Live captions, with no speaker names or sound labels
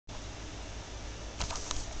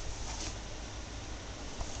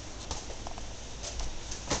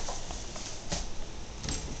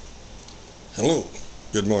Hello,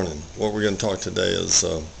 good morning. What we're going to talk today is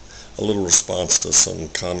a little response to some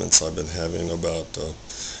comments I've been having about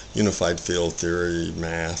unified field theory,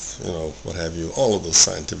 math, what have you, all of those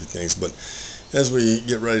scientific things. But as we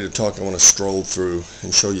get ready to talk, I want to stroll through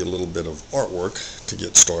and show you a little bit of artwork to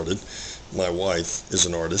get started. My wife is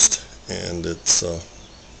an artist, and it's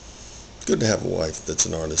good to have a wife that's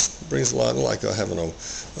an artist. It brings a lot, like having a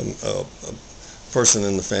person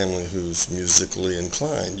in the family who's musically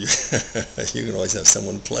inclined. You can always have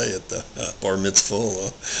someone play at the bar mitzvah,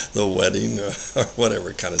 or the wedding, or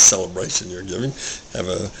whatever kind of celebration you're giving. Have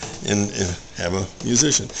a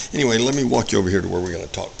musician. Anyway, let me walk you over here to where we're going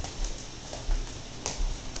to talk.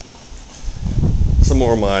 Some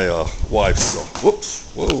more of my wife's.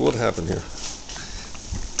 Whoops! Whoa! What happened here?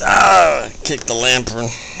 Kicked the lantern.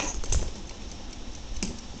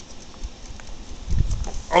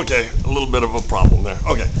 Okay, a little bit of a problem there.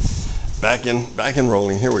 Okay, back in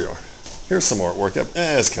rolling. Here we are. Here's some artwork.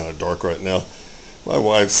 It's kind of dark right now. My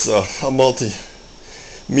wife's a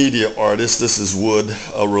multimedia artist. This is wood,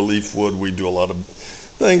 relief wood. We do a lot of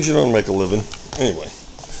things, to make a living. Anyway,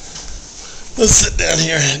 let's sit down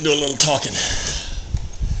here and do a little talking.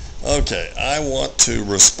 Okay, I want to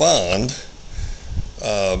respond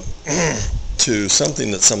to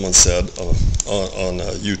something that someone said on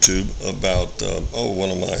YouTube about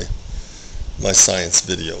one of my science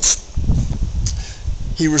videos.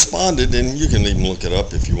 He responded, and you can even look it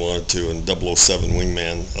up if you wanted to, in 007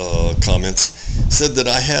 Wingman comments, said that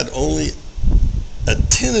I had only a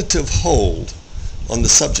tentative hold on the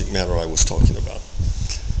subject matter I was talking about.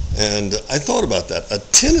 And I thought about that, a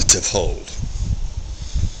tentative hold.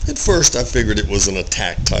 At first I figured it was an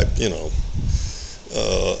attack type,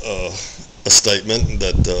 a statement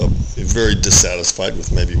that very dissatisfied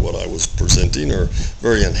with maybe what I was presenting, or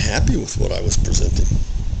very unhappy with what I was presenting.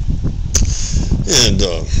 And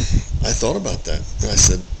I thought about that, and I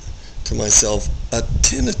said to myself, a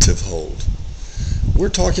tentative hold. We're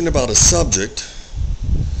talking about a subject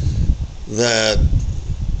that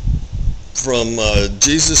from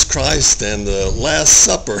Jesus Christ and the Last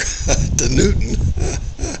Supper to Newton,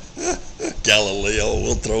 Galileo,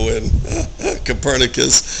 we'll throw in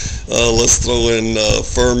Copernicus, let's throw in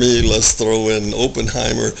Fermi, let's throw in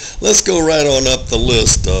Oppenheimer, let's go right on up the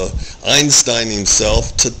list, Einstein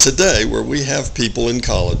himself, to today, where we have people in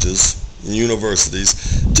colleges and universities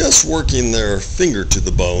just working their finger to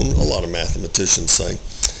the bone, a lot of mathematicians say,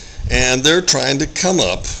 and they're trying to come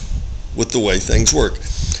up with the way things work.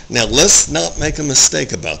 Now, let's not make a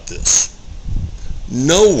mistake about this.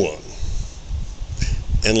 No one,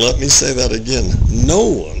 and let me say that again, no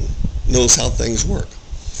one knows how things work.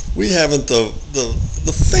 We haven't the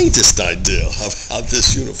faintest idea of how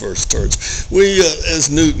this universe turns. We,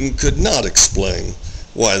 as Newton, could not explain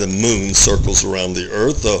why the moon circles around the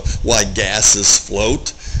earth, why gases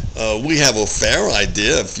float. We have a fair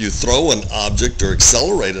idea. If you throw an object or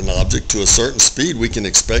accelerate an object to a certain speed, we can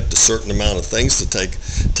expect a certain amount of things to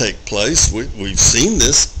take place. We've seen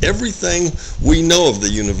this. Everything we know of the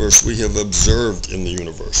universe, we have observed in the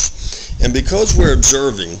universe. And because we're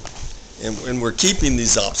observing, and we're keeping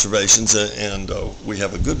these observations, and we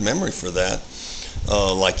have a good memory for that,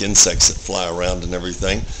 like insects that fly around and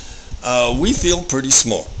everything, we feel pretty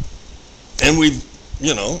smart. And we've,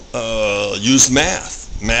 used math.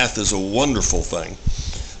 Math is a wonderful thing.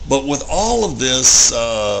 But with all of this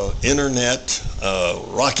internet,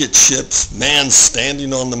 rocket ships, man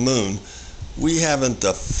standing on the moon, we haven't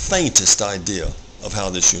the faintest idea of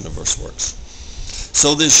how this universe works.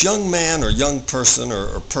 So this young man or young person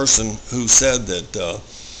or person who said that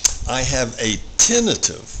I have a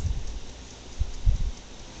tentative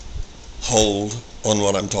hold on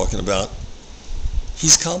what I'm talking about,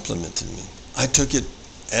 he's complimenting me. I took it,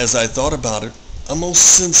 as I thought about it, a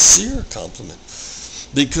most sincere compliment,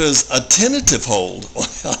 because a tentative hold on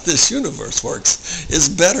how this universe works is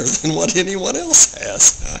better than what anyone else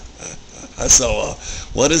has. So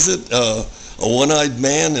what is it? A one-eyed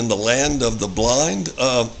man in the land of the blind?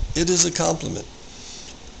 It is a compliment.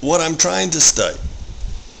 What I'm trying to state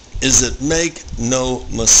is that, make no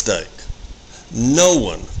mistake, no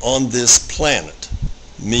one on this planet,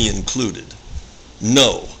 me included,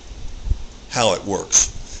 know how it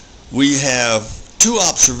works. We have two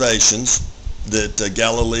observations that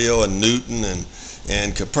Galileo and Newton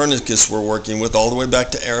and Copernicus were working with all the way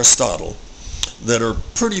back to Aristotle that are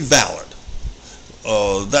pretty valid.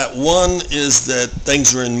 That one is that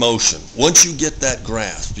things are in motion. Once you get that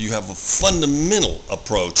grasp, you have a fundamental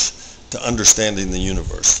approach to understanding the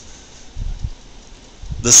universe.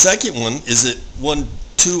 The second one is that when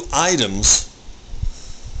two items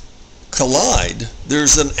collide,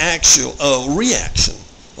 there's an actual reaction.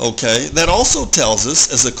 Okay, that also tells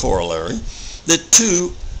us as a corollary that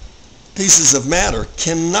two pieces of matter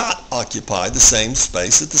cannot occupy the same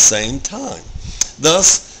space at the same time.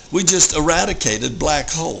 Thus, we just eradicated black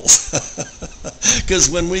holes. Because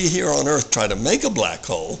when we here on Earth try to make a black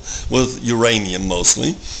hole, with uranium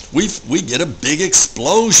mostly, we get a big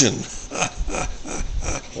explosion.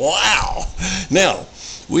 Wow! Now,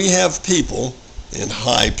 we have people in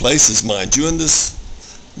high places, mind you, and this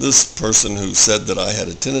person who said that I had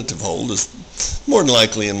a tentative hold is more than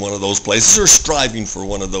likely in one of those places or striving for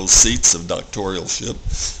one of those seats of doctoralship,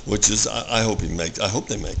 which is, I hope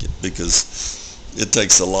they make it, because it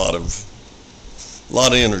takes a lot of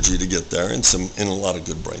energy to get there and a lot of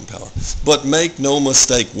good brain power. But make no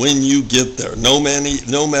mistake, when you get there, no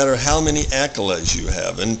matter how many accolades you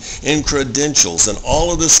have and credentials and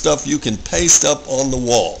all of this stuff you can paste up on the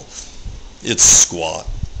wall, it's squat.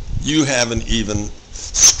 You haven't even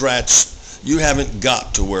scratched. You haven't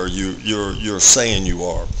got to where you're saying you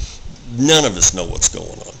are. None of us know what's going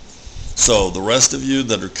on. So the rest of you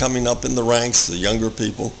that are coming up in the ranks, the younger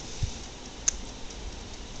people,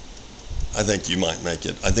 I think you might make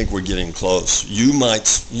it. I think we're getting close. You might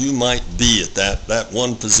be at that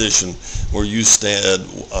one position where you stand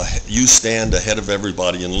ahead of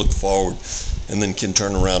everybody and look forward, and then can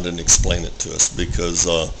turn around and explain it to us, because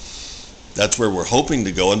that's where we're hoping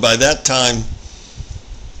to go. And by that time,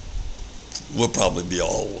 we'll probably be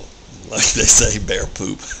all, like they say, bear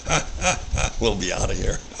poop. We'll be out of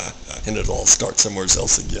here, and it'll all start somewhere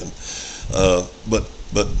else again.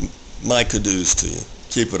 But my kudos to you.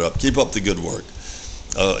 Keep it up. Keep up the good work.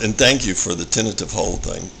 And thank you for the tentative hold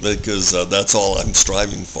thing, because that's all I'm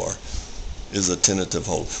striving for, is a tentative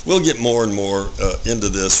hold. We'll get more and more into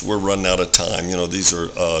this. We're running out of time. You know, these are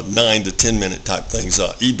 9 to 10 minute type things.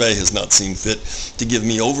 eBay has not seen fit to give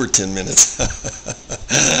me over 10 minutes.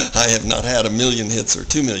 I have not had 1 million hits or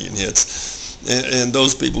 2 million hits. And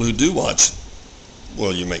those people who do watch,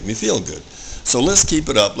 well, you make me feel good. So let's keep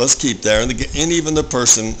it up. Let's keep there. And even the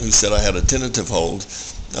person who said I had a tentative hold,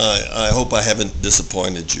 I hope I haven't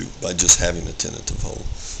disappointed you by just having a tentative hold.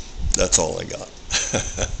 That's all I got.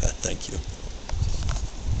 Thank you.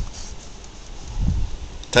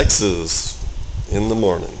 Texas in the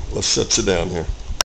morning. Let's shut you down here.